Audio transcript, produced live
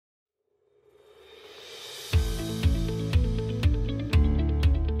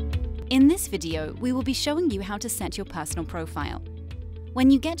In this video, we will be showing you how to set your personal profile. When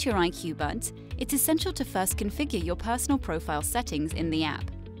you get your iQbuds, it's essential to first configure your personal profile settings in the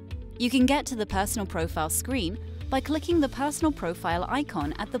app. You can get to the personal profile screen by clicking the personal profile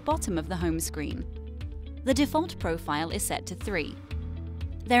icon at the bottom of the home screen. The default profile is set to 3.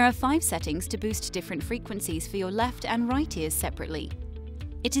 There are 5 settings to boost different frequencies for your left and right ears separately.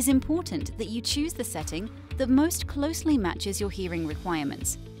 It is important that you choose the setting that most closely matches your hearing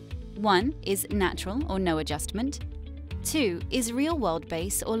requirements. 1 is natural or no adjustment. 2 is real-world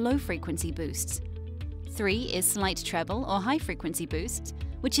bass or low-frequency boosts. 3 is slight treble or high-frequency boosts,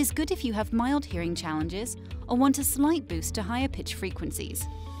 which is good if you have mild hearing challenges or want a slight boost to higher pitch frequencies.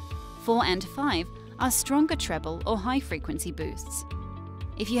 4 and 5 are stronger treble or high-frequency boosts.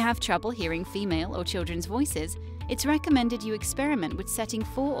 If you have trouble hearing female or children's voices, it's recommended you experiment with setting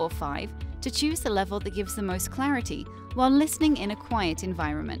 4 or 5 to choose the level that gives the most clarity while listening in a quiet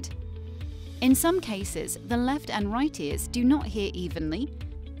environment. In some cases, the left and right ears do not hear evenly,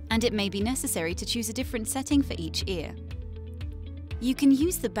 and it may be necessary to choose a different setting for each ear. You can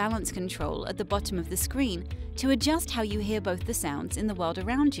use the balance control at the bottom of the screen to adjust how you hear both the sounds in the world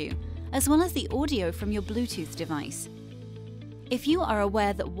around you, as well as the audio from your Bluetooth device. If you are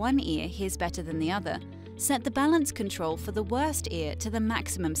aware that one ear hears better than the other, set the balance control for the worst ear to the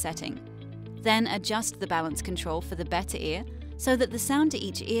maximum setting. Then adjust the balance control for the better ear so that the sound to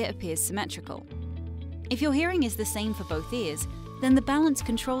each ear appears symmetrical. If your hearing is the same for both ears, then the balance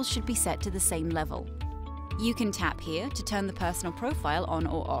controls should be set to the same level. You can tap here to turn the personal profile on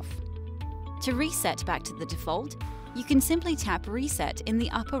or off. To reset back to the default, you can simply tap Reset in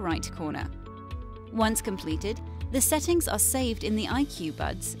the upper right corner. Once completed, the settings are saved in the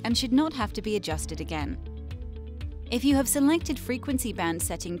iQbuds and should not have to be adjusted again. If you have selected frequency band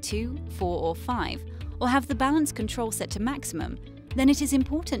setting 2, 4 or 5, or have the balance control set to maximum, then it is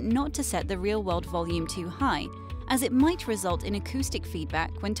important not to set the real-world volume too high, as it might result in acoustic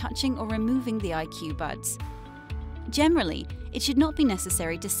feedback when touching or removing the iQbuds. Generally, it should not be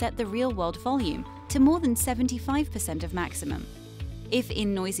necessary to set the real-world volume to more than 75% of maximum. If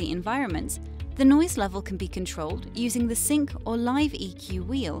in noisy environments, the noise level can be controlled using the sync or live EQ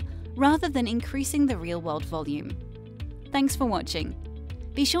wheel rather than increasing the real-world volume. Thanks for watching.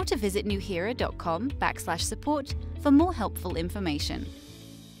 Be sure to visit nuheara.com/support for more helpful information.